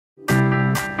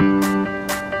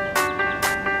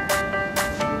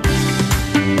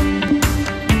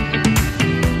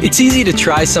It's easy to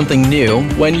try something new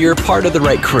when you're part of the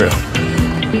right crew.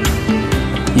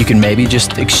 You can maybe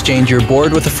just exchange your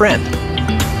board with a friend.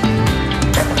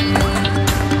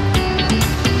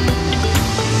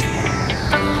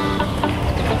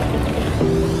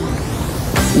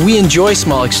 We enjoy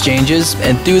small exchanges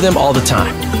and do them all the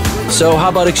time. So how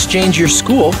about exchange your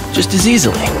school just as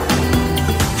easily?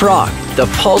 Prague, the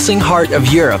pulsing heart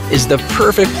of Europe, is the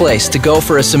perfect place to go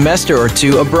for a semester or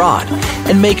two abroad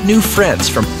and make new friends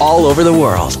from all over the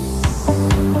world.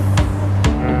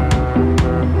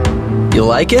 You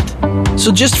like it?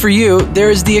 So just for you, there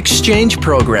is the exchange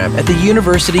program at the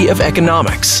University of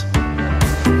Economics.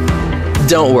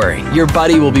 Don't worry, your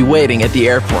buddy will be waiting at the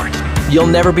airport. You'll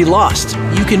never be lost.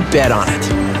 You can bet on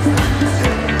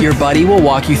it. Your buddy will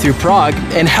walk you through Prague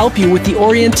and help you with the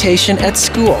orientation at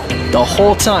school the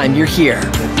whole time you're here.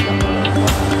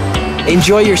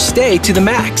 Enjoy your stay to the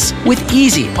max with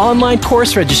easy online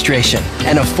course registration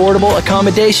and affordable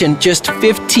accommodation just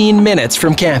 15 minutes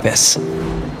from campus.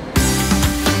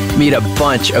 Meet a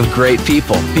bunch of great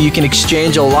people who you can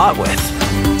exchange a lot with.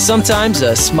 Sometimes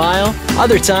a smile,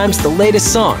 other times the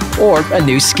latest song or a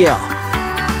new skill.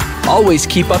 Always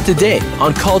keep up to date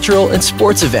on cultural and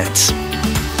sports events.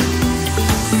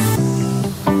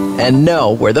 And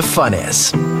know where the fun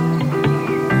is.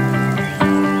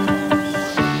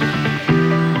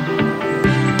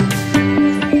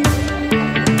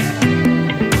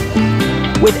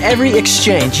 With every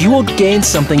exchange, you will gain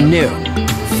something new.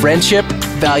 Friendship,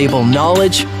 valuable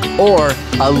knowledge, or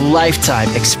a lifetime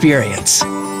experience.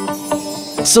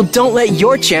 So don't let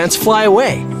your chance fly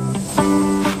away.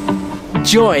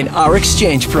 Join our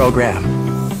exchange program.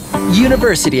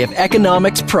 University of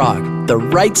Economics Prague, the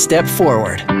right step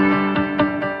forward.